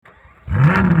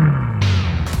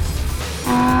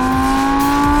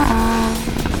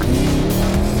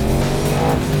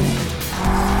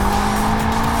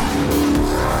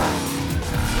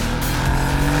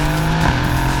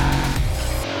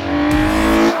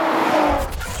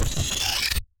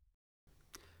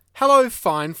Hello,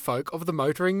 fine folk of the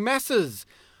motoring masses.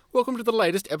 Welcome to the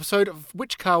latest episode of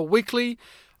Which Car Weekly.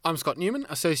 I'm Scott Newman,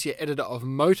 Associate Editor of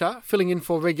Motor, filling in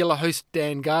for regular host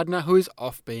Dan Gardner, who is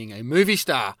off being a movie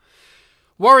star.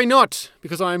 Worry not,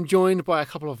 because I am joined by a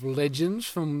couple of legends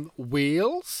from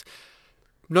Wheels,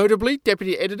 notably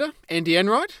Deputy Editor Andy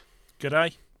Enright.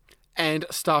 G'day. And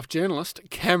staff journalist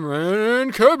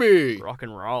Cameron Kirby. Rock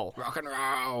and roll. Rock and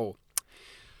roll.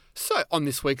 So, on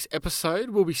this week's episode,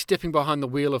 we'll be stepping behind the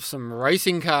wheel of some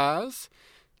racing cars.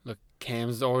 Look,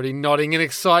 Cam's already nodding in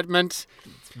excitement.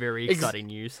 It's very exciting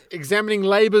news. Examining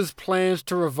Labor's plans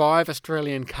to revive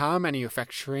Australian car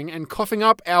manufacturing and coughing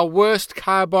up our worst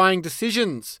car buying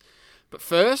decisions. But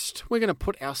first, we're going to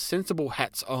put our sensible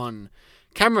hats on.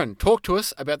 Cameron, talk to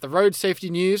us about the road safety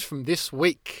news from this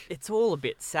week. It's all a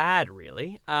bit sad,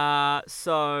 really.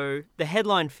 So the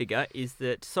headline figure is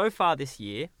that so far this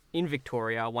year, in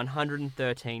Victoria,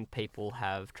 113 people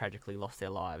have tragically lost their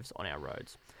lives on our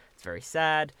roads. It's very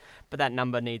sad, but that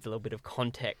number needs a little bit of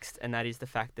context, and that is the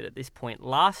fact that at this point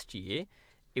last year,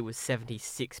 it was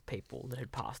 76 people that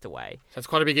had passed away. So it's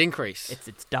quite a big increase.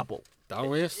 It's double.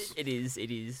 Oh, yes. It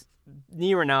is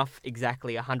near enough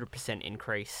exactly 100%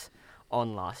 increase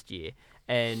on last year.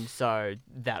 And so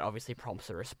that obviously prompts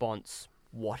a response.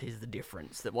 What is the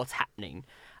difference? What's happening?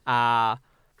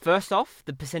 First off,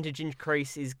 the percentage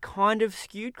increase is kind of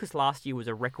skewed because last year was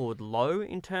a record low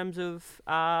in terms of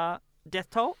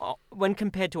death toll. When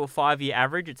compared to a 5-year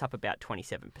average, it's up about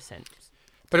 27%.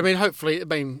 But I mean, hopefully,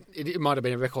 it might have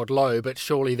been a record low, but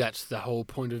surely that's the whole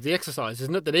point of the exercise,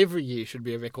 isn't it? That every year should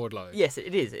be a record low. Yes,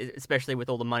 it is, especially with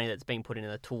all the money that's been put into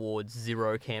the Towards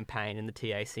Zero campaign and the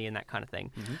TAC and that kind of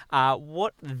thing. Mm-hmm.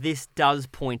 What this does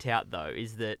point out, though,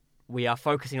 is that we are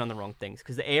focusing on the wrong things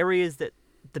because the areas that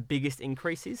the biggest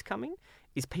increase is coming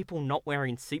is people not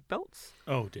wearing seatbelts.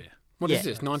 Oh, dear. What is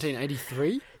this,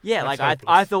 1983? Yeah, That's like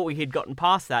I thought we had gotten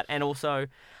past that. And also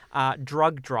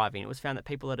drug driving. It was found that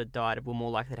people that had died were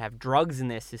more likely to have drugs in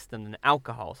their system than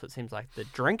alcohol. So it seems like the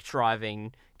drink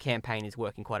driving campaign is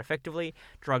working quite effectively.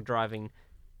 Drug driving,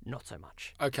 not so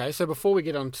much. Okay, so before we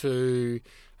get on to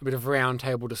a bit of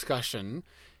roundtable discussion,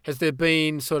 has there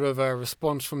been sort of a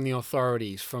response from the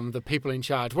authorities, from the people in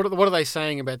charge? What are they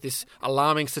saying about this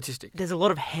alarming statistic? There's a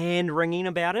lot of hand-wringing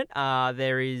about it.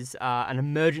 There is an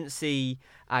emergency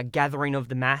gathering of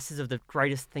the masses, of the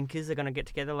greatest thinkers are going to get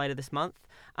together later this month.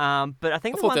 But I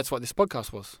thought that's what this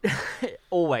podcast was.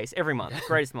 Always, every month,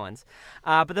 greatest minds.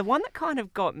 But the one that kind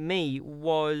of got me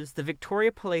was the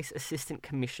Victoria Police Assistant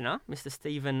Commissioner, Mr.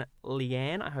 Stephen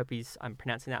Lian, I hope I'm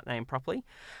pronouncing that name properly,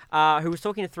 who was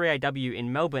talking to 3AW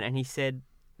in Melbourne, and he said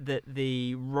that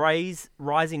the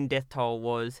rising death toll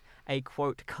was a,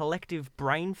 quote, collective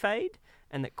brain fade,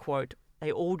 and that, quote,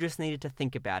 they all just needed to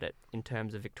think about it in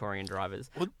terms of Victorian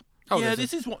drivers. Well,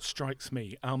 this is what strikes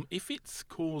me. If it's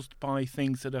caused by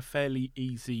things that are fairly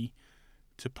easy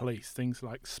to police, things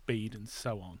like speed and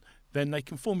so on, then they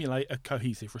can formulate a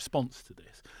cohesive response to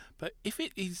this. But if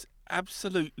it is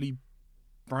absolutely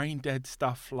brain-dead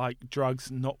stuff like drugs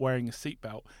and not wearing a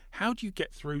seatbelt, how do you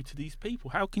get through to these people?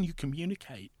 How can you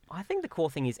communicate? I think the core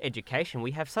thing is education.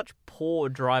 We have such poor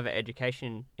driver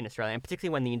education in Australia, and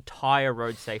particularly when the entire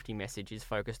road safety message is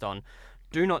focused on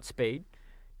do not speed,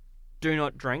 do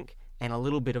not drink, and a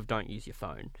little bit of don't use your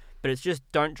phone. But it's just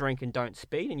don't drink and don't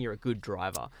speed and you're a good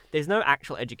driver. There's no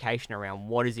actual education around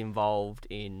what is involved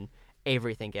in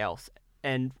everything else.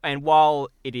 And while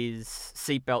it is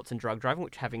seatbelts and drug driving,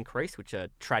 which have increased, which are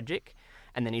tragic,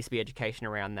 and there needs to be education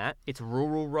around that, it's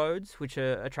rural roads, which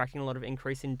are attracting a lot of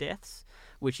increase in deaths,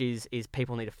 which is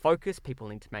people need to focus, people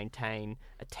need to maintain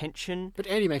attention. But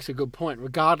Andy makes a good point.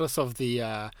 Regardless of the...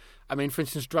 for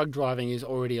instance, drug driving is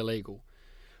already illegal.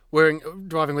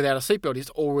 Driving without a seatbelt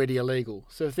is already illegal.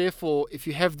 So therefore, if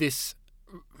you have this,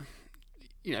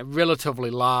 relatively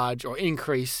large or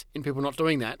increase in people not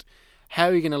doing that, how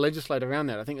are you going to legislate around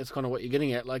that? I think that's kind of what you're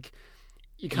getting at. Like,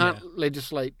 you can't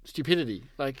legislate stupidity.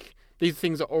 Like, these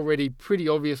things are already pretty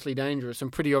obviously dangerous and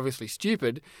pretty obviously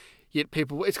stupid, yet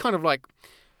people... It's kind of like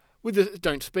with the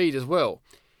don't speed as well.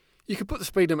 You could put the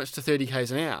speed limits to 30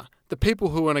 k's an hour. The people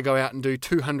who want to go out and do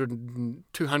 200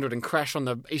 and crash on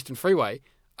the Eastern Freeway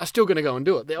are still going to go and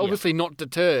do it. They're obviously not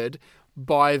deterred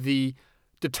by the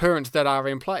deterrents that are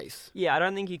in place. Yeah, I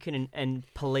don't think you can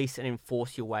police and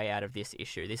enforce your way out of this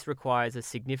issue. This requires a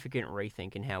significant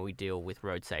rethink in how we deal with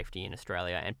road safety in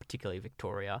Australia and particularly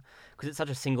Victoria, because it's such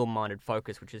a single-minded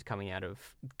focus which is coming out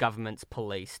of governments,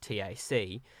 police,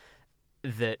 TAC,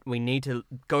 that we need to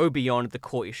go beyond the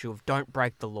core issue of don't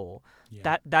break the law.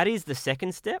 Yeah. That is the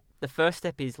second step. The first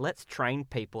step is let's train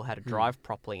people how to drive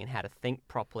properly and how to think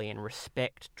properly and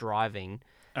respect driving.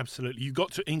 Absolutely. You've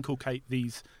got to inculcate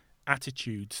these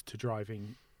attitudes to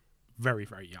driving very,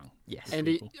 very young. Yes. And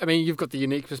people. I mean, you've got the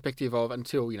unique perspective of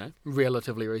until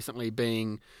relatively recently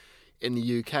being in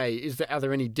the UK. Are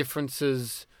there any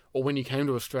differences, or when you came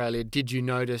to Australia, did you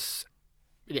notice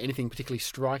anything particularly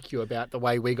strike you about the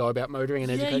way we go about motoring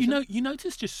and education? You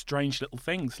notice just strange little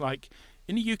things. Like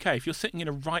in the UK, if you're sitting in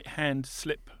a right-hand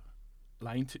slip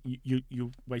lane,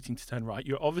 you're waiting to turn right,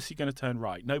 you're obviously going to turn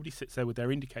right. Nobody sits there with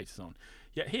their indicators on.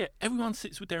 Yet here, everyone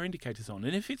sits with their indicators on.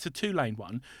 And if it's a two-lane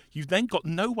one, you've then got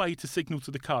no way to signal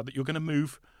to the car that you're going to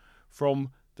move from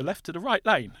the left to the right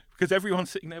lane because everyone's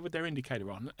sitting there with their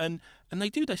indicator on. And they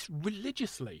do this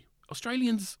religiously.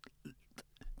 Australians,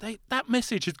 that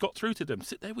message has got through to them.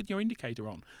 Sit there with your indicator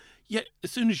on. Yet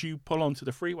as soon as you pull onto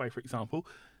the freeway, for example,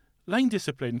 lane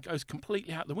discipline goes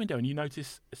completely out the window. And you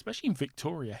notice, especially in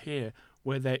Victoria here,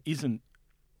 where there isn't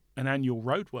an annual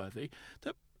roadworthy,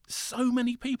 that so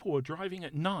many people are driving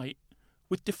at night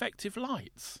with defective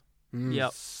lights.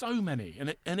 Yep. So many,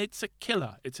 and it's a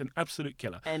killer. It's an absolute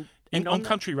killer. And on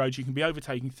country roads, you can be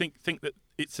overtaking. Think that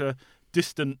it's a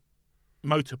distant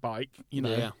motorbike,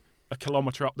 a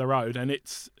kilometre up the road, and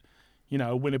it's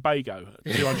a Winnebago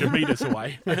 200 metres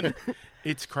away, and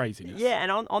it's craziness. Yeah,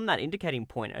 and on that indicating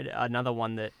point, another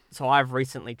one that so I've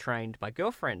recently trained my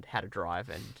girlfriend how to drive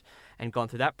and gone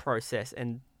through that process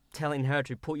and telling her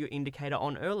to put your indicator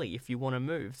on early if you want to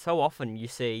move. So often you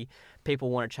see people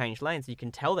want to change lanes. You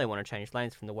can tell they want to change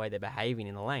lanes from the way they're behaving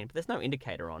in the lane, but there's no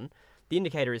indicator on. The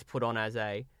indicator is put on as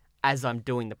I'm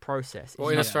doing the process. Well,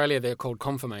 in Australia, they're called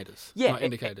confirmators, not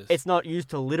indicators. It's not used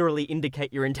to literally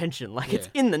indicate your intention. It's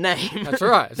in the name. That's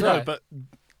right. But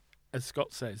as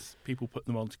Scott says, people put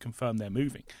them on to confirm they're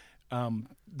moving.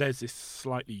 There's this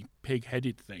slightly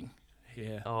pig-headed thing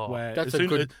here, where as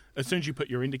soon as you put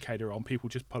your indicator on, people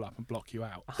just pull up and block you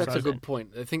out. That's a good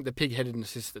point. I think the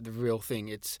pig-headedness is the real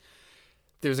thing.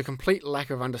 There's a complete lack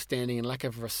of understanding and lack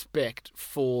of respect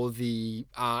for the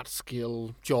art,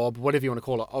 skill, job, whatever you want to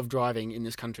call it, of driving in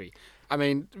this country. I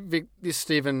mean, this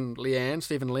Stephen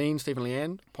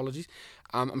Leane, apologies.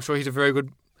 I'm sure he's a very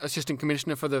good assistant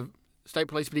commissioner for the state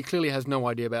police, but he clearly has no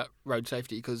idea about road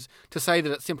safety, because to say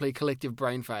that it's simply collective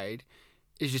brain fade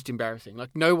is just embarrassing. Like,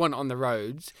 no one on the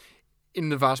roads, in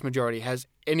the vast majority, has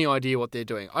any idea what they're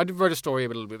doing. I wrote a story a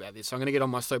little bit about this, so I'm going to get on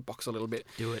my soapbox a little bit.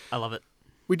 Do it. I love it.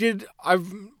 We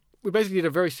basically did a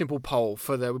very simple poll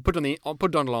we put it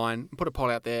online, put a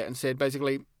poll out there and said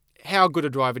basically, how good a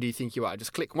driver do you think you are?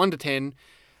 Just click 1 to 10,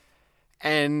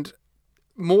 and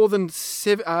more than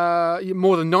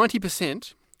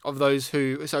 90% of those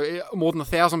more than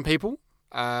 1,000 people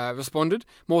responded.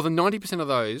 More than 90% of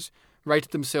those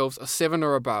rated themselves a 7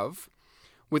 or above,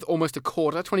 with almost a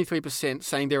quarter, 23%,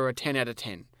 saying they were a 10 out of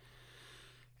 10.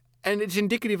 And it's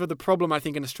indicative of the problem, I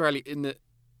think, in Australia, in that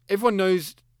everyone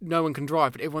knows no one can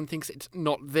drive, but everyone thinks it's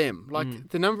not them. Like,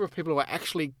 the number of people who are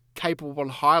actually capable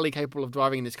and highly capable of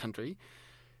driving in this country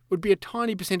would be a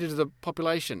tiny percentage of the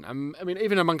population. I mean,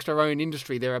 even amongst our own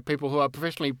industry, there are people who are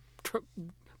professionally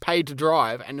paid to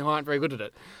drive and who aren't very good at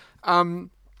it. I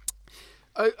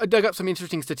dug up some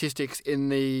interesting statistics in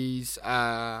this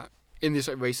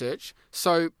research.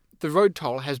 So the road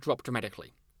toll has dropped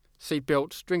dramatically.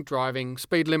 Seatbelts, drink driving,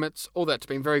 speed limits, all that's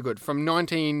been very good. From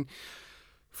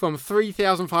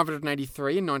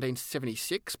 3,583 in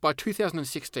 1976, by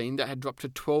 2016 that had dropped to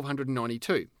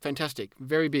 1,292. Fantastic,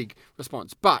 very big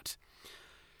response. But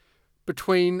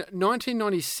between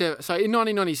 1997, so in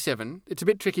 1997, it's a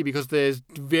bit tricky because there's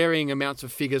varying amounts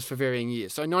of figures for varying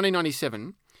years. So in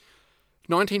 1997,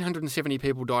 1,970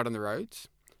 people died on the roads,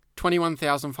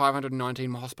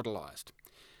 21,519 were hospitalised.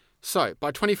 So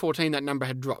by 2014, that number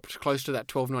had dropped close to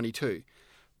that 1,292,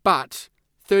 but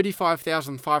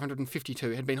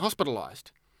 35,552 had been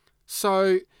hospitalised.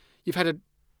 So you've had a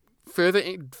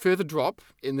further drop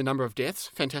in the number of deaths.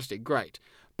 Fantastic, great.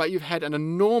 But you've had an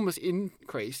enormous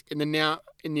increase in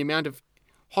the amount of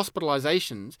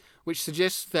hospitalisations, which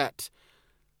suggests that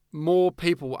more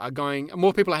people are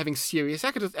having serious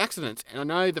accidents. And I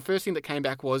know the first thing that came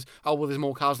back was, there's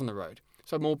more cars on the road,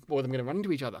 so more of them are going to run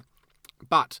into each other.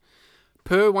 But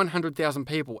per 100,000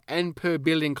 people and per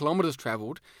billion kilometres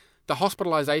travelled, the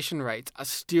hospitalisation rates are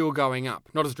still going up.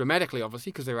 Not as dramatically,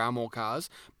 obviously, because there are more cars,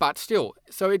 but still.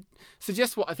 So it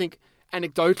suggests what I think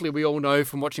anecdotally we all know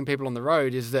from watching people on the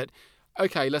road is that,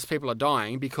 okay, less people are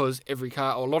dying because every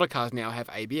car, or a lot of cars now, have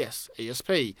ABS,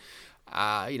 ESP,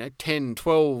 10,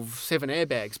 12, 7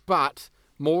 airbags, but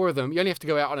more of them, you only have to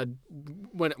go out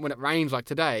when it rains like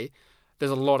today,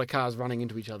 there's a lot of cars running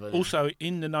into each other. Also,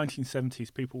 in the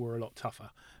 1970s, people were a lot tougher.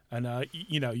 And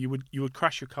you would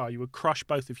crash your car, you would crush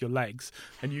both of your legs,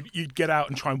 and you'd get out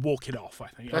and try and walk it off. I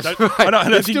think. That's right. I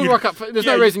don't think rock up. There's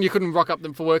no reason you couldn't rock up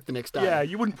them for work the next day. Yeah,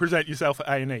 you wouldn't present yourself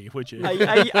at A&E, would you?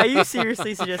 Are you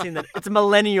seriously suggesting that it's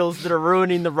millennials that are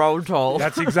ruining the road toll?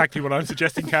 That's exactly what I'm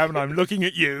suggesting, Cam, and I'm looking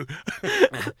at you.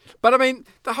 But I mean,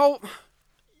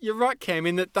 you're right, Cam,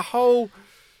 in that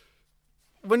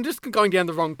when just going down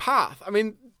the wrong path. I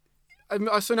mean, I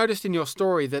also noticed in your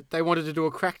story that they wanted to do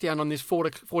a crackdown on this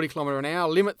 40 kilometre an hour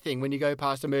limit thing when you go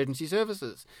past emergency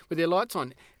services with their lights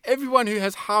on. Everyone who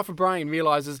has half a brain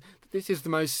realises that this is the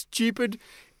most stupid,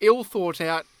 ill thought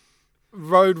out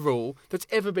road rule that's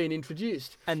ever been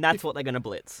introduced. And that's what they're going to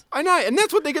blitz. I know, and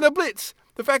that's what they're going to blitz.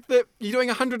 The fact that you're doing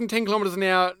 110 kilometres an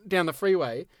hour down the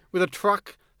freeway with a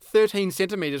truck 13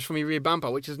 centimetres from your rear bumper,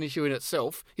 which is an issue in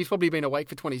itself. He's probably been awake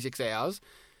for 26 hours.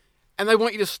 And they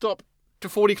want you to stop to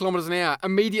 40 kilometres an hour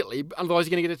immediately, otherwise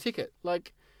you're going to get a ticket.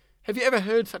 Like, have you ever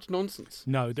heard such nonsense?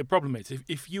 No, the problem is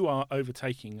if you are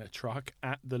overtaking a truck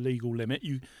at the legal limit,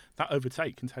 that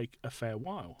overtake can take a fair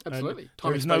while. Absolutely.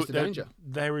 Time exposed to danger.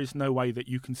 There is no way that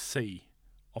you can see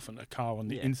often a car on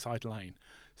the inside lane.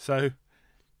 So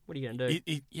what are you going to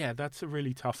do? That's a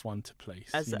really tough one to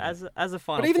police. As a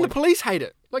final But even point, the police hate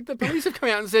it. Like, the police have come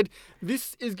out and said,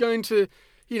 this is going to...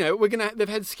 they've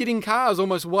had skidding cars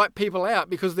almost wipe people out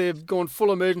because they've gone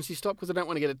full emergency stop because they don't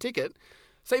want to get a ticket.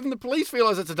 So even the police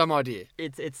realise it's a dumb idea.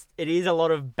 It is a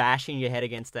lot of bashing your head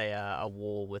against a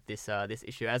wall with this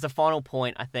issue. As a final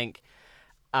point, I think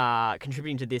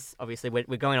contributing to this, obviously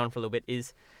we're going on for a little bit,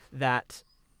 is that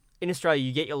in Australia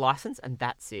you get your licence and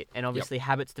that's it. And obviously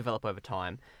habits develop over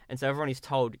time. And so everyone is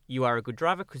told you are a good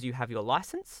driver because you have your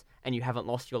licence and you haven't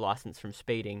lost your licence from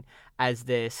speeding, as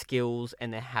their skills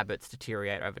and their habits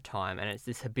deteriorate over time. And it's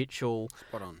this habitual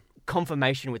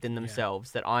confirmation within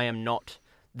themselves that I am not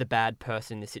the bad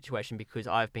person in this situation because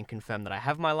I've been confirmed that I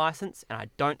have my licence and I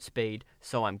don't speed,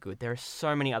 so I'm good. There are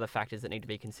so many other factors that need to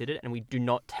be considered, and we do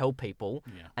not tell people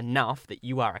enough that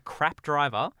you are a crap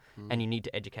driver and you need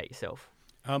to educate yourself.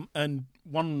 And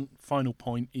one final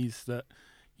point is that,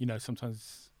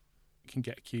 sometimes you can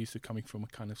get accused of coming from a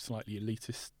kind of slightly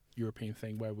elitist European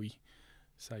thing where we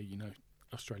say,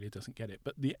 Australia doesn't get it.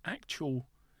 But the actual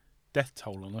death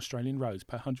toll on Australian roads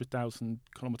per 100,000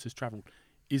 kilometres travelled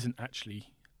isn't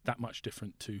actually that much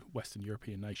different to Western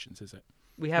European nations, is it?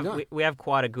 We have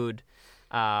quite a good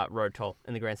road toll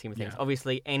in the grand scheme of things. Yeah.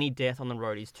 Obviously, any death on the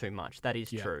road is too much. That is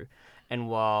true. And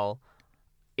while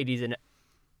it is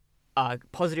a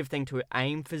positive thing to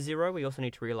aim for zero, we also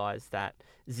need to realise that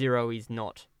zero is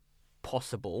not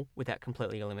possible without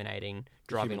completely eliminating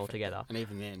driving altogether. And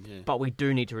even then, But we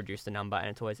do need to reduce the number, and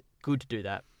it's always good to do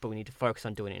that, but we need to focus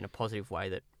on doing it in a positive way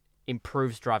that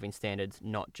improves driving standards,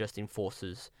 not just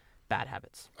enforces bad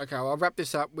habits. Okay, well, I'll wrap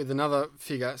this up with another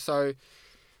figure. So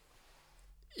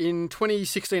in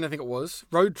 2016, I think it was,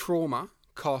 road trauma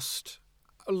cost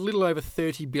a little over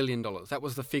 $30 billion. That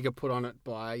was the figure put on it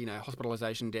by,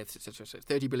 hospitalisation, deaths, etc. So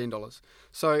 $30 billion.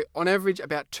 So on average,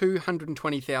 about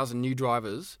 220,000 new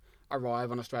drivers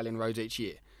arrive on Australian roads each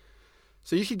year.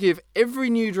 So you could give every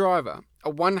new driver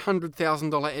a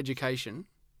 $100,000 education,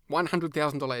 and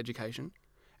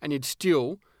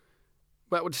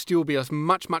that would still be a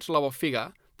much, much lower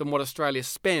figure than what Australia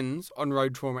spends on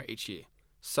road trauma each year.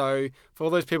 So for all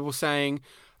those people saying,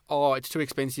 oh, it's too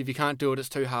expensive, you can't do it, it's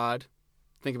too hard,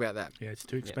 think about that. Yeah, it's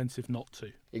too expensive not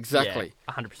to. Exactly.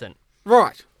 Yeah, 100%.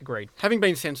 Right. Agreed. Having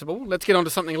been sensible, let's get on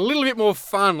to something a little bit more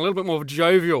fun, a little bit more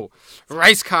jovial.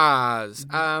 Race cars.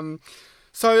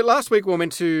 So last week we were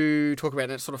meant to talk about it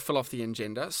and it sort of fell off the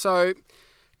agenda. So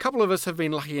a couple of us have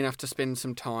been lucky enough to spend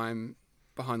some time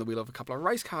behind the wheel of a couple of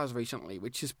race cars recently,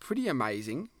 which is pretty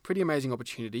amazing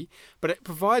opportunity, but it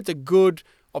provides a good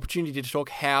opportunity to talk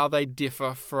how they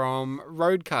differ from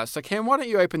road cars. So Cam, why don't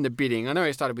you open the bidding? I know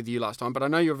I started with you last time, but I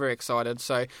know you're very excited.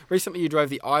 So recently you drove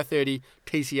the i30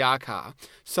 TCR car.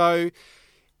 So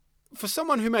for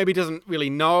someone who maybe doesn't really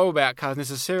know about cars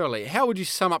necessarily, how would you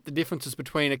sum up the differences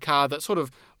between a car that sort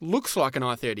of looks like an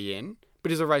i30N,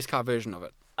 but is a race car version of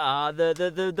it?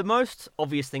 The most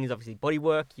obvious thing is obviously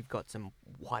bodywork. You've got some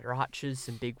wider arches,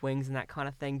 some big wings and that kind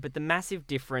of thing. But the massive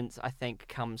difference, I think,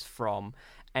 comes from,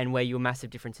 and where your massive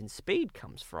difference in speed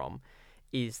comes from,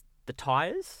 is the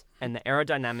tyres and the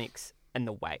aerodynamics and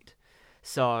the weight.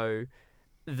 So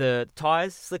the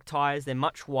tyres, slick tyres, they're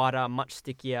much wider, much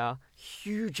stickier,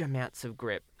 huge amounts of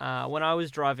grip. When I was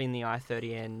driving the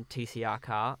i30N TCR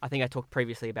car, I think I talked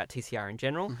previously about TCR in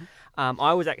general,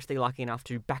 I was actually lucky enough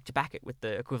to back-to-back it with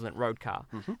the equivalent road car.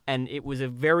 And it was a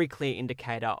very clear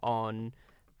indicator on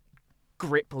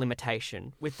grip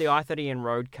limitation. With the i30N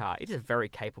road car, it is a very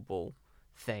capable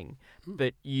thing,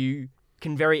 but you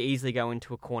can very easily go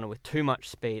into a corner with too much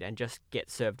speed and just get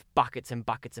served buckets and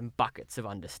buckets and buckets of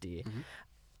understeer. Mm-hmm.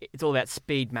 It's all about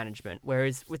speed management.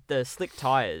 Whereas with the slick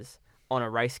tyres on a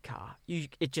race car,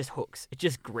 it just hooks. It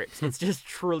just grips. It's just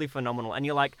truly phenomenal. And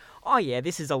you're like, oh yeah,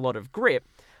 this is a lot of grip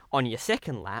on your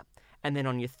second lap. And then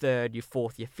on your third, your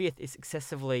fourth, your fifth, it's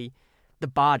excessively... The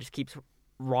bar just keeps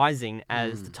rising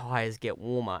as the tyres get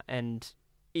warmer. And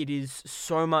it is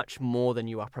so much more than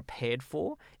you are prepared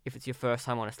for if it's your first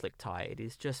time on a slick tyre. It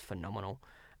is just phenomenal.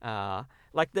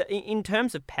 In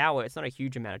terms of power, it's not a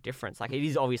huge amount of difference. Like, it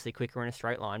is obviously quicker in a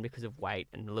straight line because of weight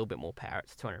and a little bit more power.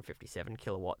 It's 257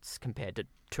 kilowatts compared to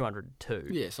 202.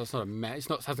 Yeah, so it's not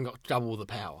it hasn't got double the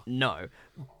power. No,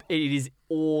 it is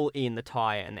all in the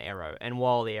tyre and the aero. And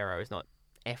while the aero is not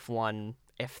F1,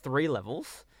 F3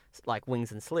 levels, like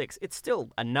wings and slicks, it's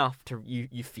still enough to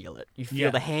you feel it. You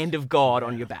feel the hand of God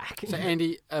on your back. So,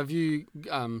 Andy, have you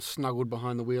snuggled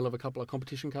behind the wheel of a couple of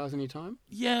competition cars in your time?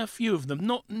 Yeah, a few of them.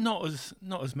 Not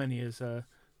as many as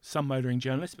some motoring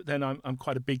journalists, but then I'm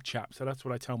quite a big chap, so that's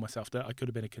what I tell myself, that I could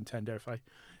have been a contender if I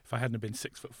hadn't have been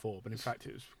 6'4". But in fact,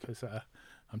 it was because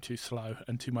I'm too slow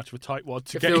and too much of a tightwad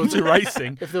to get into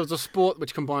racing. If there was a sport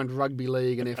which combined rugby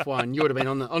league and F1, you would have been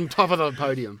on top of the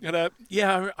podium. And,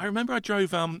 I remember I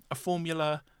drove a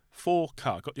Formula 4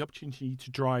 car. Got the opportunity to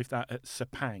drive that at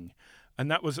Sepang, and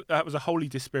that was a wholly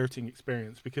dispiriting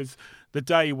experience because the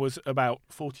day was about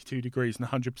 42 degrees and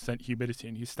 100% humidity,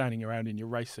 and you're standing around in your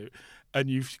race suit, and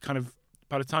you've kind of,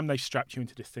 by the time they strapped you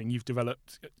into this thing, you've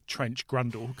developed trench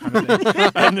grundle kind of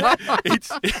thing. And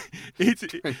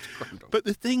but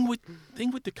the thing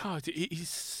with the car is it is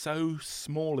so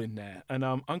small in there, and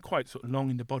I'm quite sort of long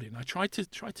in the body, and I tried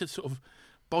to sort of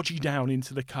bodgy down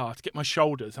into the car to get my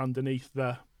shoulders underneath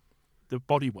the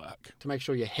bodywork to make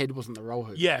sure your head wasn't the roll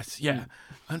hoop. Yes, yeah.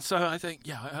 And so I think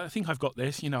I've got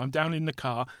this. I'm down in the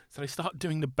car, so they start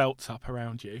doing the belts up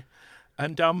around you,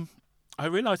 and I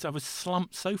realised I was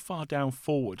slumped so far down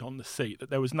forward on the seat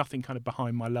that there was nothing kind of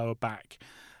behind my lower back.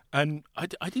 And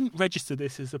I didn't register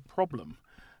this as a problem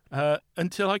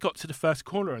until I got to the first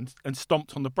corner and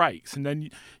stomped on the brakes. And then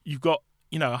you've got,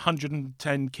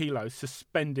 110 kilos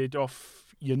suspended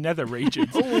off your nether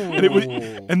regions.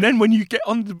 And then when you get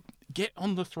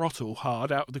on the throttle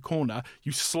hard out of the corner,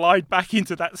 you slide back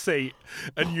into that seat,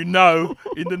 and in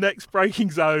the next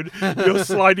braking zone, you're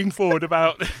sliding forward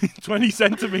about 20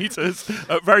 centimetres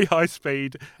at very high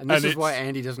speed. And this is why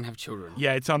Andy doesn't have children.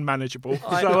 Yeah, it's unmanageable.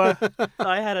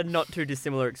 I had a not too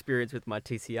dissimilar experience with my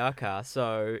TCR car.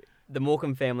 So the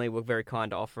Morecambe family were very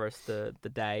kind to offer us the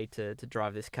day to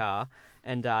drive this car.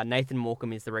 And Nathan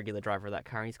Morecambe is the regular driver of that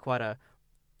car. He's quite a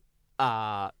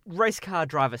race car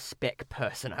driver spec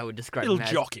person, I would describe him as.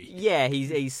 Little jockey. Yeah,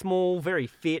 he's small, very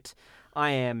fit. I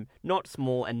am not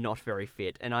small and not very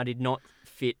fit, and I did not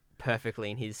fit perfectly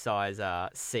in his size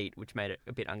seat, which made it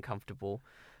a bit uncomfortable.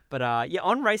 But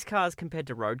on race cars compared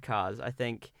to road cars, I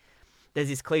think there's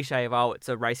this cliche of, it's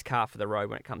a race car for the road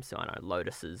when it comes to,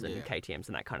 Lotuses and KTMs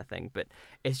and that kind of thing, but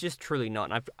it's just truly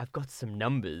not. And I've got some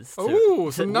numbers.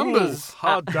 Numbers.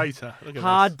 Hard data. Look at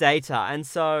hard this. data. And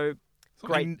so...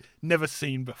 Great. Never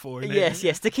seen before.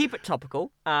 Yes. To keep it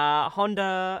topical,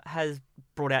 Honda has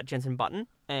brought out Jenson Button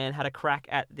and had a crack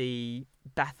at the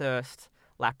Bathurst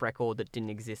lap record that didn't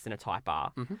exist in a Type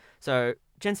R. Mm-hmm. So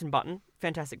Jenson Button,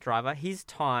 fantastic driver. His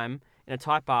time in a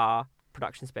Type R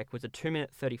production spec was a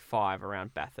 2-minute 35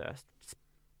 around Bathurst. It's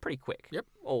pretty quick. Yep.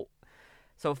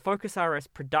 So a Focus RS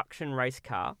production race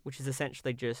car, which is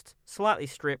essentially just slightly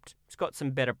stripped, it's got some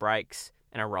better brakes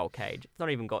and a roll cage, it's not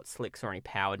even got slicks or any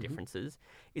power differences,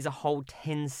 is a whole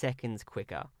 10 seconds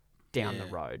quicker down the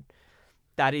road.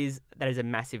 That is a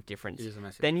massive difference. It is a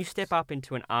massive Then difference. you step up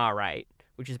into an R8,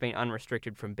 which has been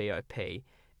unrestricted from BOP,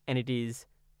 and it is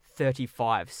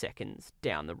 35 seconds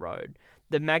down the road.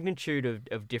 The magnitude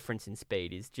of difference in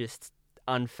speed is just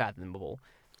unfathomable.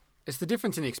 It's the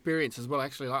difference in experience as well,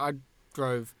 actually. I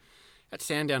drove at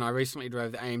Sandown, I recently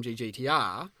drove the AMG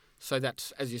GTR. So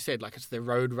that's, as you said, it's the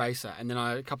road racer. And then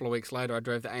a couple of weeks later, I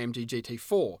drove the AMG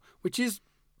GT4, which is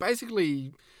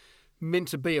basically meant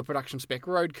to be a production spec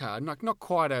road car. Not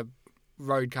quite a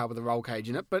road car with a roll cage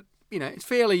in it, but it's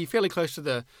fairly close to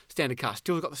the standard car.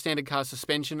 Still got the standard car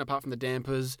suspension apart from the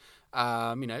dampers.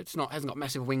 It's hasn't got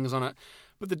massive wings on it,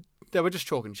 but they were just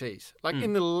chalk and cheese.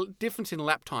 In the difference in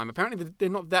lap time, apparently they're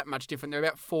not that much different. They're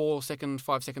about 4 seconds,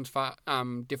 5 seconds far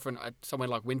different at somewhere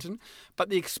like Winton, but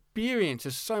the experience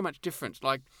is so much different.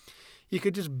 You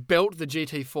could just belt the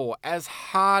GT4 as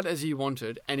hard as you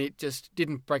wanted, and it just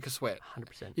didn't break a sweat.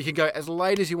 100%. You could go as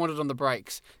late as you wanted on the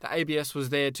brakes. The ABS was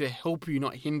there to help you,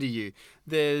 not hinder you.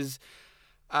 There's,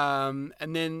 and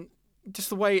then just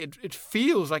the way it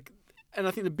feels like And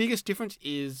I think the biggest difference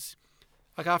is,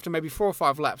 like, after maybe 4 or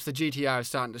 5 laps, the GTR is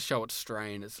starting to show its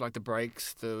strain. It's like the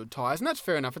brakes, the tyres, and that's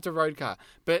fair enough. It's a road car.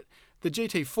 But the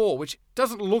GT4, which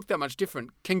doesn't look that much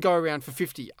different, can go around for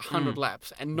 50, 100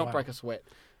 laps and not break a sweat.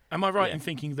 Am I right in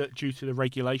thinking that due to the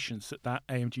regulations that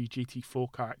AMG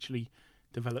GT4 car actually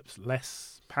develops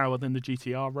less power than the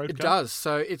GTR road It car? does.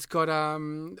 So it's got,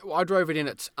 I drove it in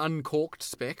its uncorked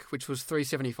spec, which was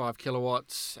 375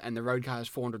 kilowatts, and the road car is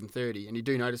 430. And you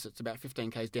do notice it's about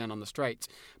 15 k's down on the straights.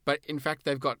 But in fact,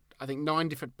 they've got, I think, 9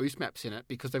 different boost maps in it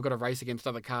because they've got to race against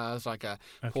other cars like a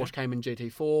Porsche Cayman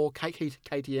GT4,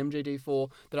 KTM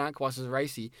GT4 that aren't quite as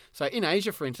racy. So in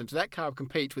Asia, for instance, that car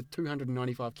competes with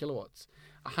 295 kilowatts,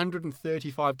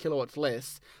 135 kilowatts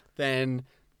less than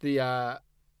the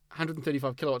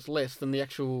 135 kilowatts less than the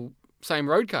actual same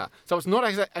road car. So it's not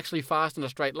actually fast in a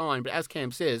straight line, but as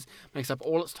Cam says, makes up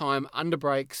all its time under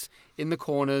brakes, in the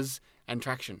corners, and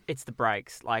traction. It's the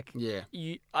brakes. Like, Yeah.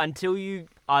 until you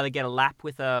either get a lap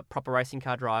with a proper racing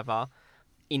car driver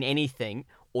in anything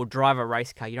or drive a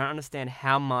race car, you don't understand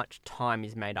how much time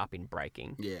is made up in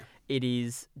braking. Yeah. It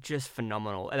is just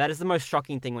phenomenal. And that is the most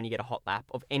shocking thing when you get a hot lap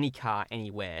of any car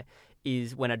anywhere,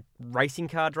 is when a racing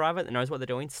car driver that knows what they're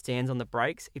doing stands on the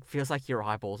brakes, it feels like your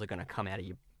eyeballs are going to come out of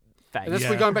your face. And that's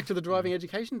we're going back to the driving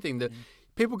education thing, that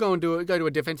people go to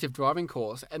a defensive driving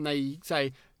course and they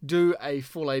say, do a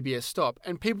full ABS stop.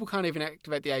 And people can't even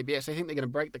activate the ABS. They think they're going to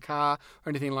break the car or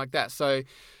anything like that. So,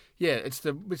 yeah, it's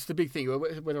the big thing,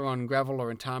 whether on gravel or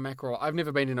in tarmac, or I've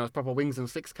never been in a proper wings and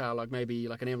slicks car like maybe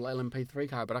like an LMP3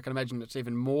 car, but I can imagine it's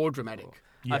even more dramatic.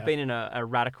 Yeah. I've been in a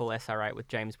radical SR8 with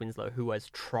James Winslow, who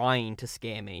was trying to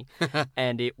scare me,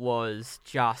 and it was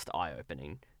just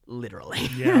eye-opening, literally.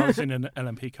 Yeah, I was in an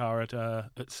LMP car at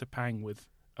Sepang with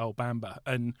El Bamba,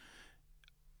 and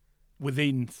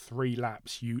within 3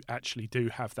 laps, you actually do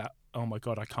have that, oh my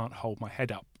God, I can't hold my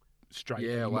head up straight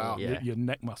Yeah, anymore. wow. Yeah. Your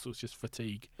neck muscles just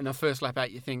fatigue. And the first lap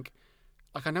out, you think,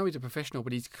 like, I know he's a professional,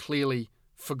 but he's clearly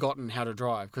forgotten how to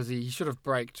drive because he should have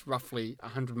braked roughly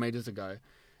 100 metres ago,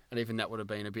 and even that would have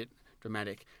been a bit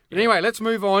dramatic. But anyway, let's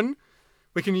move on.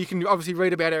 You can obviously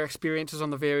read about our experiences on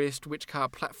the various Whichcar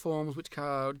platforms,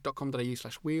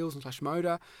 whichcar.com.au/wheels and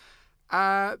 /motor.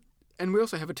 And we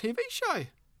also have a TV show.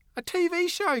 A TV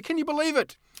show. Can you believe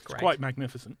it? It's quite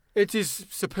magnificent. It is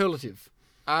superlative.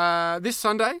 This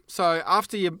Sunday, so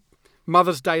after your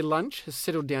Mother's Day lunch has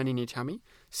settled down in your tummy,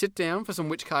 sit down for some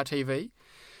Whichcar TV.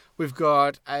 We've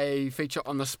got a feature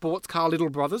on the sports car Little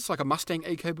Brothers, like a Mustang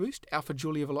EcoBoost, Alfa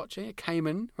Giulia Veloce, a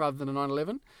Cayman rather than a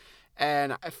 911,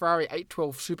 and a Ferrari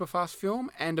 812 Superfast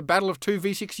film, and a battle of 2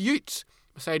 V6 Utes,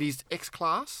 Mercedes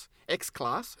X-Class,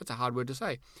 that's a hard word to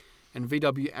say, and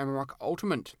VW Amarok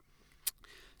Ultimate.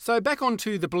 So back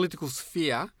onto the political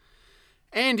sphere.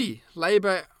 Andy,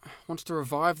 Labor wants to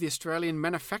revive the Australian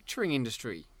manufacturing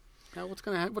industry. Now, what's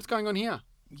going on here?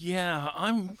 Yeah,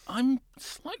 I'm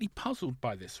slightly puzzled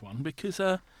by this one because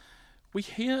we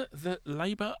hear that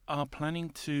Labor are planning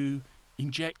to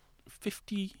inject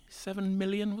 57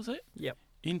 million, was it? Yep.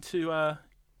 Into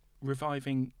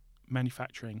reviving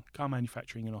car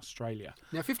manufacturing in Australia.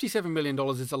 Now, $57 million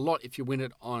is a lot if you win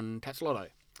it on Tats Lotto.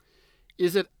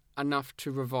 Is it enough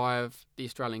to revive the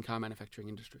Australian car manufacturing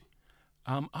industry?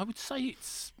 I would say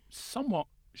it's somewhat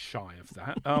shy of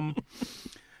that.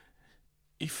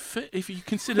 If you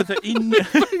consider that in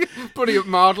Putting it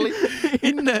mildly.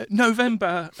 in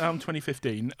November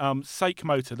 2015, Sake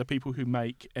Motor, the people who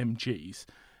make MGs,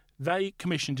 they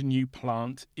commissioned a new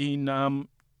plant in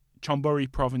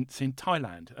Chonburi province in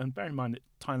Thailand. And bear in mind that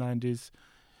Thailand is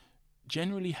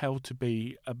generally held to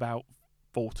be about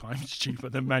 4 times cheaper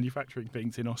than manufacturing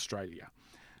things in Australia.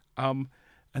 And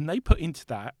they put into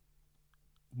that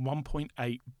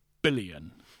 1.8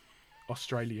 billion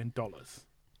Australian dollars.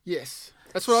 Yes.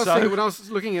 That's what I was thinking when I was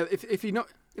looking at if you're not,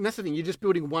 and that's the thing, you're just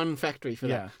building one factory for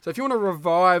Yeah. that. So if you want to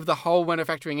revive the whole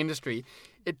manufacturing industry,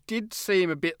 it did seem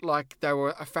a bit like they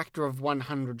were a factor of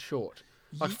 100 short.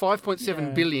 Like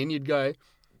 5.7 billion, you'd go,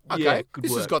 okay, Yeah, good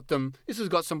this has work.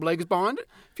 got some legs behind it.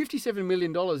 $57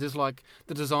 million is like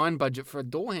the design budget for a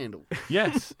door handle.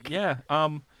 Yes, yeah.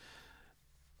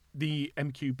 The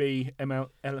MQB,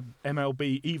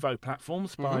 MLB Evo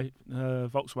platforms by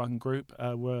Volkswagen Group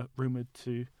were rumoured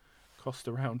to cost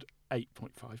around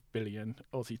 8.5 billion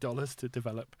Aussie dollars to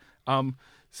develop.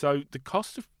 So the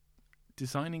cost of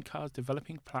designing cars,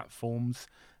 developing platforms,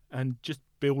 and just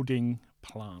building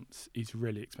plants is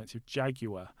really expensive.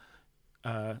 Jaguar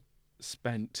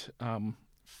spent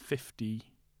 50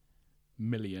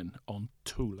 million on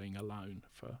tooling alone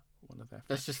for one of their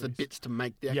That's just the factories. bits to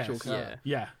make the actual car. Yeah.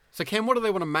 Yeah. So Cam, what do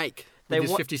they want to make?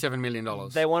 With this $57 million.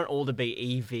 They want it all to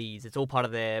be EVs. It's all part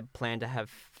of their plan to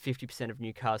have 50% of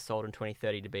new cars sold in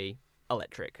 2030 to be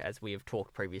electric, as we have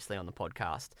talked previously on the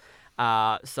podcast.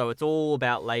 So it's all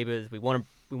about labours. We want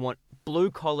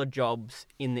blue-collar jobs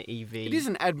in the EV. It is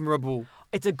an admirable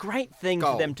It's a great thing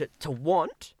goal for them to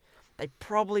want. They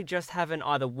probably just haven't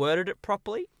either worded it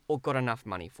properly or got enough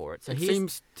money for it. So it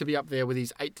seems to be up there with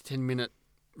his 8 to 10 minute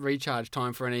recharge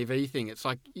time for an EV thing. It's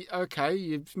like, okay,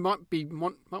 you might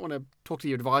want to talk to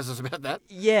your advisors about that.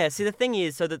 Yeah, see, the thing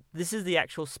is, so that this is the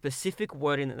actual specific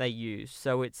wording that they use.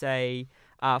 So it's a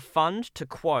fund to,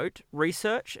 quote,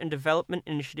 research and development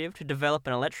initiative to develop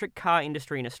an electric car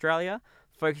industry in Australia,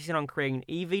 focusing on creating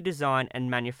EV design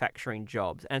and manufacturing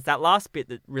jobs. And it's that last bit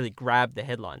that really grabbed the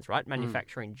headlines, right?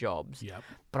 Manufacturing jobs. Yep.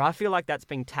 But I feel like that's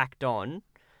being tacked on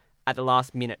at the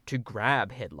last minute to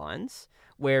grab headlines,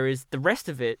 whereas the rest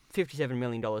of it, $57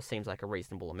 million, seems like a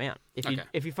reasonable amount.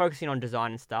 If you're focusing on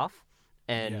design and stuff,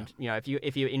 and you know,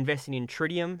 if you're investing in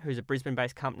Tritium, who's a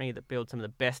Brisbane-based company that builds some of the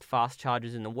best fast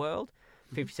chargers in the world,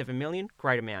 $57 million,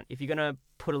 great amount. If you're going to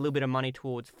put a little bit of money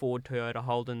towards Ford, Toyota,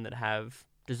 Holden that have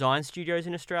design studios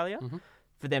in Australia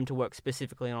for them to work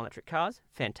specifically on electric cars,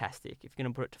 fantastic. If you're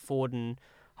going to put it to Ford and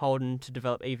Holden to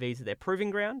develop EVs at their proving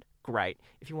ground, great.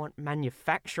 If you want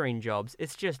manufacturing jobs,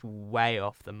 it's just way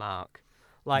off the mark.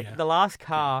 Like, the last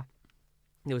car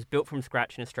that was built from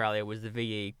scratch in Australia was the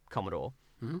VE Commodore.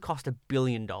 Cost $1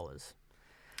 billion.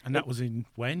 And that was in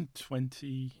when?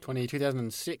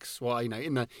 2006. Well, you know,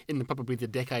 in the probably the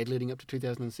decade leading up to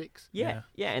 2006. Yeah.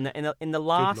 In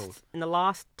the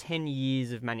last 10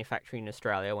 years of manufacturing in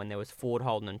Australia, when there was Ford,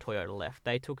 Holden, and Toyota left,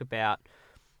 they took about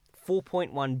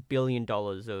 $4.1 billion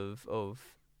of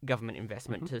government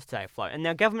investment to stay afloat. And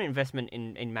now government investment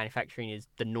in manufacturing is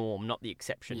the norm, not the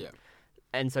exception. Yeah.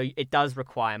 And so it does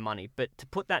require money. But to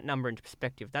put that number into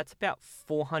perspective, that's about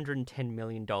 $410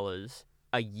 million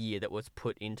a year that was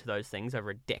put into those things over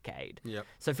a decade. Yep.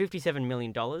 So $57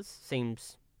 million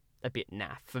seems a bit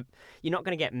naff. You're not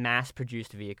going to get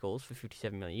mass-produced vehicles for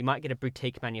 $57 million. You might get a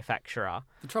boutique manufacturer.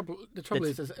 The trouble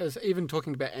is, as even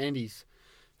talking about Andy's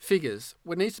figures,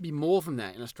 there needs to be more than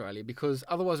that in Australia, because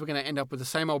otherwise we're going to end up with the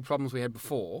same old problems we had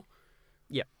before.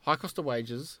 Yep. High cost of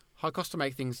wages, high cost to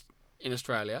make things in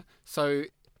Australia. So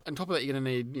on top of that, you're going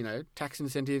to need, you know, tax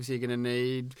incentives. You're going to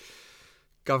need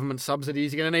government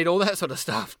subsidies. You're going to need all that sort of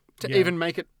stuff to even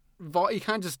make it. You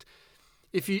can't just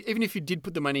even if you did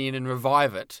put the money in and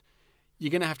revive it, you're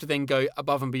going to have to then go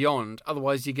above and beyond.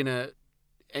 Otherwise, you're going to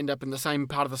end up in the same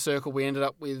part of the circle we ended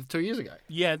up with 2 years ago.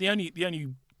 Yeah, the only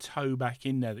toe back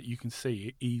in there that you can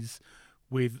see is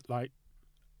with like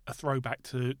a throwback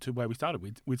to where we started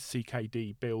with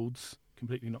CKD builds,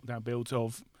 completely knocked down builds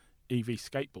of EV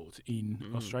skateboards in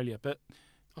Australia. But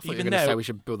I thought you were going to say we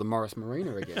should build the Morris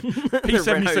Marina again.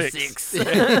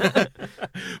 P76.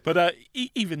 But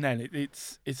even then,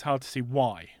 it's hard to see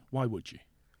why. Why would you?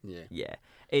 Yeah. Yeah.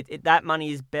 That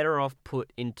money is better off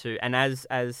put into, and as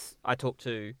I talked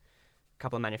to a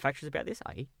couple of manufacturers about this,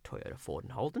 i.e. Toyota, Ford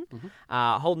and Holden.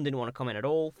 Holden didn't want to comment at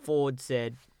all. Ford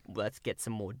said, let's get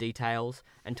some more details.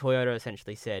 And Toyota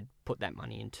essentially said, put that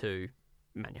money into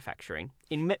manufacturing.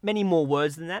 In many more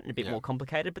words than that and a bit more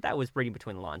complicated, but that was reading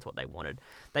between the lines what they wanted.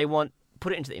 They want,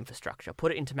 put it into the infrastructure,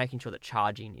 put it into making sure that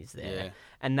charging is there.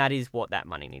 And that is what that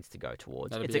money needs to go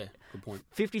towards. It's a good point.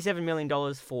 $57 million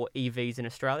for EVs in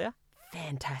Australia.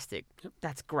 Fantastic. Yep.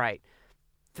 That's great.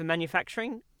 For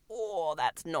manufacturing,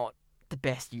 that's not the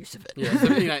best use of it. Yeah,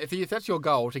 so, you know, if that's your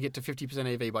goal to get to 50%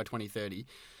 EV by 2030,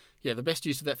 the best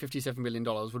use of that $57 million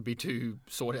would be to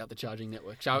sort out the charging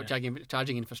network,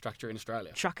 charging infrastructure in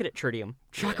Australia. Chuck it at Tritium.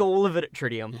 Chuck all of it at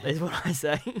Tritium, is what I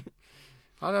say.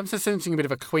 I'm just sensing a bit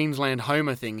of a Queensland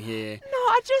Homer thing here.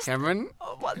 No, Cameron?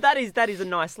 Well, that is a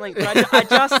nice link, but I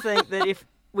just think that if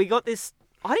we got this...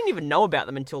 I didn't even know about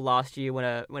them until last year when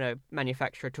a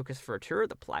manufacturer took us for a tour of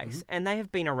the place, and they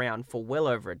have been around for well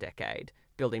over a decade,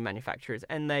 building manufacturers,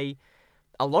 and a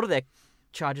lot of their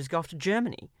chargers go off to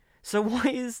Germany. So why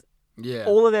is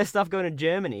all of their stuff going to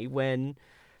Germany when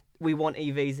we want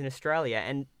EVs in Australia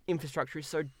and infrastructure is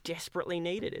so desperately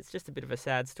needed? It's just a bit of a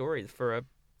sad story for a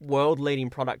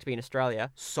world-leading product to be in Australia,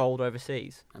 sold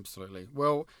overseas. Absolutely.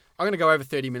 Well, I'm going to go over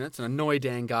 30 minutes and annoy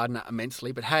Dan Gardner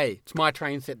immensely, but hey, it's my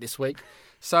train set this week.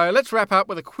 So let's wrap up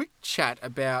with a quick chat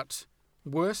about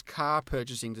worst car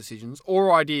purchasing decisions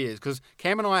or ideas, because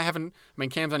Cam and I haven't... I mean,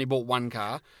 Cam's only bought one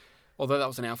car, although that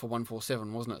was an Alfa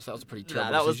 147, wasn't it? So that was a pretty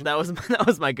terrible decision. That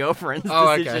was my girlfriend's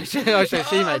decision. Okay. So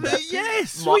she made that.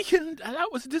 Yes, we can... That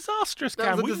was disastrous,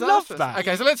 Cam. We love that.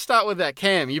 Okay, so let's start with that.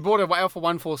 Cam, you bought an Alfa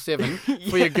 147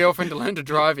 for your girlfriend to learn to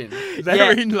drive in.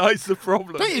 Therein lies the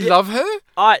problem. Don't you love her?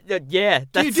 Yeah.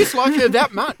 Do you dislike her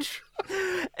that much?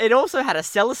 It also had a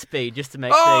seller speed just to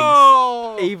make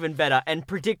things even better. And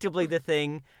predictably, the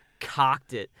thing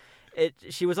carked it.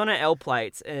 She was on her L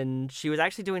plates, and she was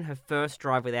actually doing her first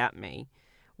drive without me,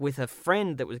 with a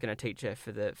friend that was going to teach her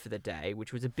for the day,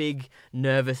 which was a big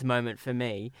nervous moment for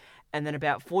me. And then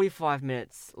about 45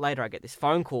 minutes later, I get this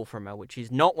phone call from her, which is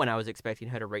not when I was expecting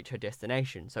her to reach her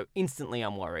destination. So instantly,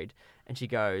 I'm worried, and she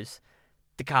goes,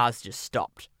 "The car's just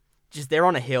stopped. Just they're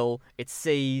on a hill. It's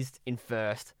seized in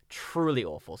first. Truly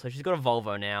awful." So she's got a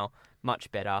Volvo now, much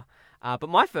better. But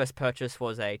my first purchase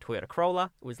was a Toyota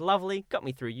Corolla. It was lovely, got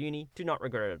me through uni, do not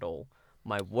regret it at all.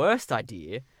 My worst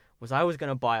idea was I was going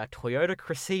to buy a Toyota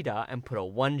Cressida and put a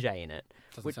 1J in it.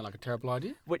 Doesn't sound like a terrible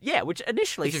idea. Which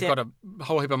initially... If you've got a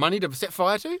whole heap of money to set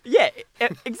fire to? Yeah,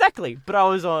 exactly. But I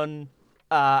was on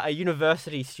a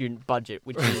university student budget,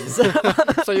 which is...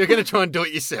 So you're going to try and do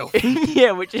it yourself.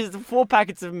 Yeah, which is 4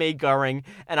 packets of mee goreng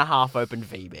and a half-opened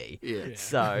VB. Yeah.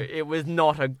 So it was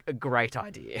not a great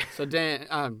idea. So Dan,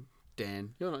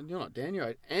 you're not Dan, you're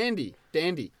right. Andy,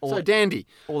 Dandy. All- So Dandy.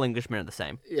 All Englishmen are the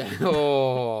same. Yeah.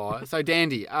 Oh, so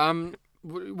Dandy.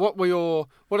 What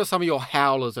are some of your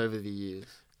howlers over the years?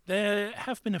 There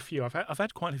have been a few. I've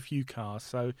had quite a few cars,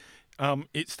 so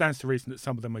it stands to reason that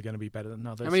some of them are going to be better than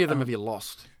others. How many of them have you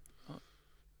lost?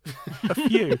 A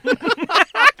few.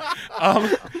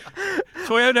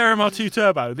 Toyota MR2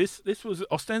 Turbo. This was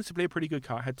ostensibly a pretty good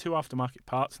car. It had 2 aftermarket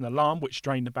parts, an alarm which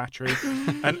drained the battery,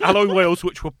 and alloy wheels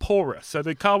which were porous. So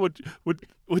the car would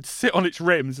sit on its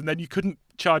rims, and then you couldn't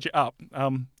charge it up,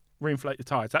 reinflate the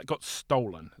tyres. That got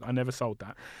stolen. I never sold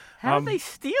that. How did they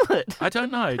steal it? I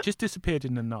don't know. It just disappeared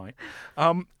in the night.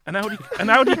 An Audi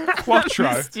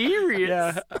Quattro. Mysterious.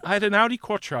 Yeah, I had an Audi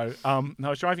Quattro. And I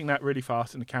was driving that really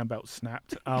fast, and the cam belt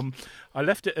snapped. I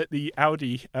left it at the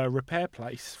Audi repair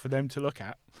place for them to look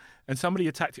at, and somebody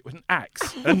attacked it with an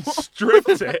axe and stripped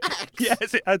it.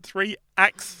 Yes, it had 3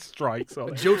 axe strikes on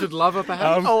A it. jilted lover,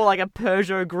 perhaps? Like a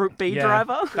Peugeot Group B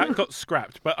driver? That got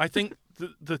scrapped, but I think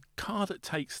the car that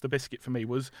takes the biscuit for me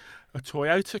was a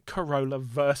Toyota Corolla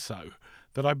Verso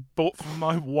that I bought for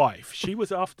my wife. She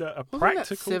was after a Wasn't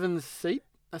practical... that 7-seat?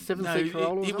 A 7-seat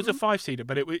Corolla? It was a 5-seater,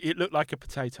 but it looked like a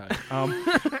potato.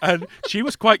 And she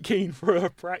was quite keen for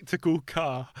a practical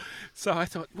car. So I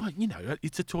thought, well,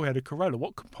 it's a Toyota Corolla.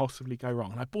 What could possibly go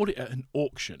wrong? And I bought it at an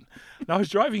auction. And I was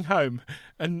driving home,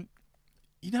 and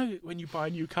when you buy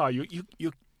a new car,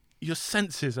 your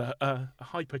senses are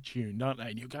hyper-tuned, aren't they?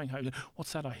 And you're going home,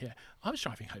 what's that I hear? I was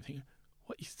driving home thinking,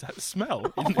 what is that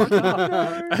smell?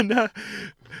 And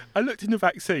I looked in the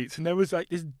back seats, and there was like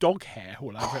this dog hair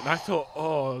all over it. And I thought,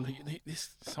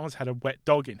 someone's had a wet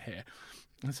dog in here.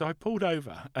 And so I pulled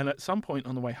over, and at some point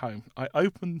on the way home, I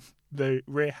opened the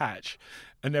rear hatch,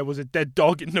 and there was a dead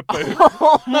dog in the boot.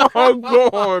 Oh my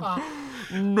God.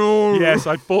 No. Yes,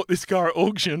 I bought this car at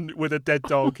auction with a dead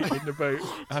dog in the boot.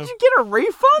 Did you get a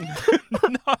refund?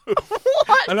 No.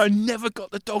 What? And I never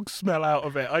got the dog smell out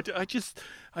of it. I just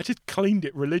cleaned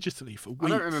it religiously for weeks. I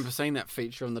don't remember seeing that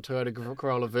feature on the Toyota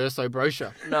Corolla Verso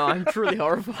brochure. No, I'm truly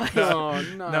horrified. Oh,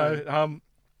 no. No,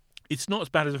 it's not as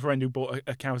bad as a friend who bought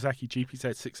a Kawasaki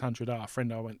GPZ 600R. A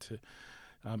friend I went to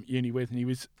uni with, and he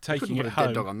was taking Couldn't it put a home.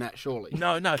 dead dog on that, surely.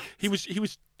 No, he was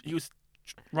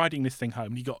riding this thing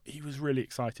home. He was really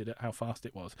excited at how fast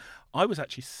it was. I was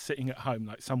actually sitting at home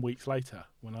like some weeks later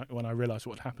when I realised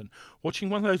what had happened, watching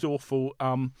one of those awful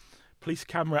police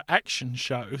camera action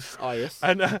shows. Oh, yes.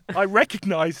 And I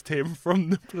recognised him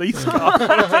from the police car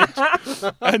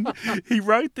footage. And he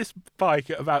rode this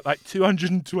bike at about like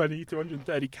 220,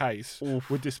 230 Ks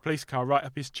with this police car right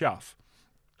up his chuff.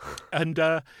 And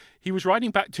he was riding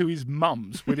back to his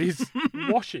mum's with his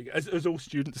washing, as all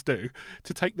students do,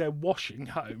 to take their washing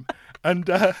home. And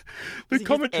the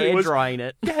commentary was drying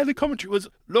it. Yeah, the commentary was,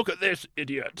 look at this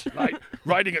idiot, like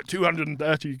riding at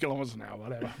 230 kilometres an hour,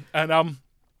 whatever. And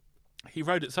he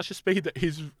rode at such a speed that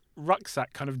his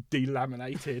rucksack kind of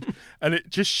delaminated, and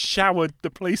it just showered the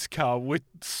police car with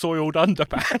soiled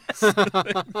underpants.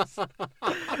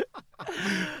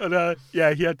 And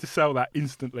he had to sell that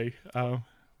instantly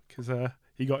because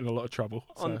he got in a lot of trouble.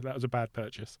 So that was a bad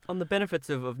purchase. On the benefits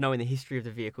of knowing the history of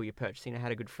the vehicle you're purchasing, I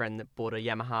had a good friend that bought a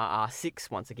Yamaha R6,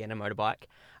 once again a motorbike,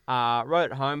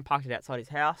 rode it home, parked it outside his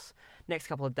house. Next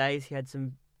couple of days he had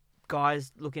some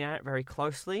guys looking at it very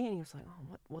closely, and he was like,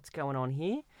 "Oh, what's going on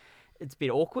here?" It's a bit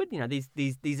awkward,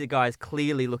 These are guys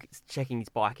clearly checking his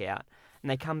bike out,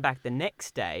 and they come back the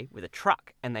next day with a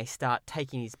truck, and they start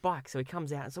taking his bike. So he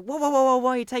comes out and says, "Whoa!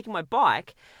 Why are you taking my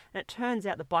bike?" And it turns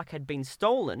out the bike had been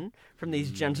stolen from these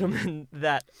gentlemen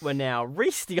that were now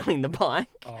re-stealing the bike,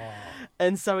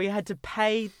 and so he had to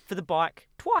pay for the bike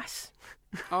twice.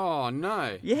 Oh,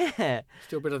 no. Yeah.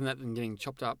 Still better than that than getting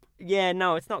chopped up. Yeah,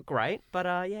 no, it's not great, but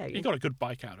yeah. You got a good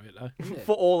bike out of it, though.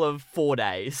 For all of 4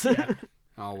 days.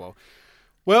 Oh, well.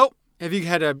 Well, have you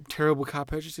had a terrible car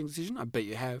purchasing decision? I bet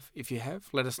you have. If you have,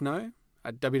 let us know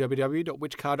at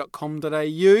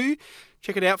www.whichcar.com.au.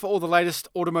 Check it out for all the latest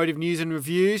automotive news and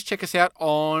reviews. Check us out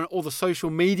on all the social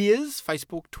medias,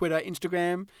 Facebook, Twitter,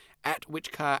 Instagram, at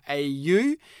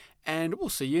whichcarau. And we'll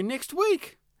see you next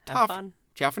week. Have fun.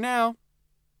 Ciao for now.